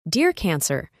Dear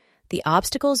Cancer, the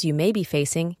obstacles you may be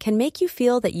facing can make you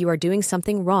feel that you are doing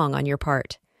something wrong on your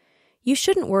part. You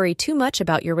shouldn't worry too much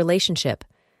about your relationship.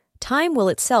 Time will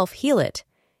itself heal it.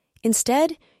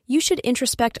 Instead, you should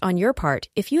introspect on your part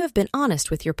if you have been honest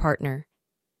with your partner.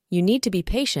 You need to be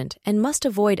patient and must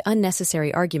avoid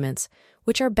unnecessary arguments,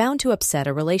 which are bound to upset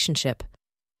a relationship.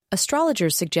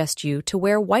 Astrologers suggest you to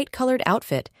wear white-colored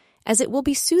outfit, as it will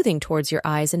be soothing towards your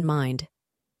eyes and mind.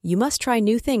 You must try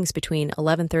new things between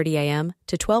 11:30 a.m.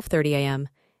 to 12:30 a.m.,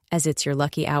 as it's your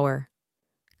lucky hour.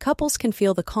 Couples can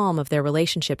feel the calm of their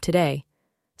relationship today.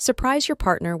 Surprise your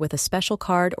partner with a special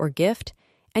card or gift,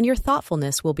 and your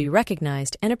thoughtfulness will be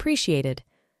recognized and appreciated.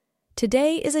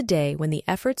 Today is a day when the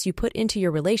efforts you put into your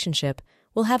relationship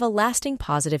will have a lasting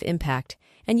positive impact,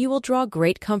 and you will draw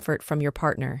great comfort from your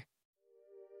partner.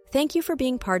 Thank you for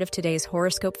being part of today's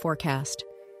horoscope forecast.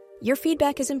 Your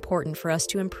feedback is important for us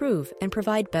to improve and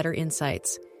provide better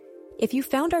insights. If you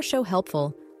found our show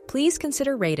helpful, please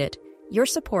consider rate it. Your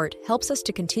support helps us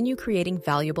to continue creating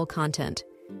valuable content.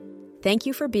 Thank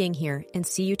you for being here, and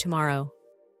see you tomorrow.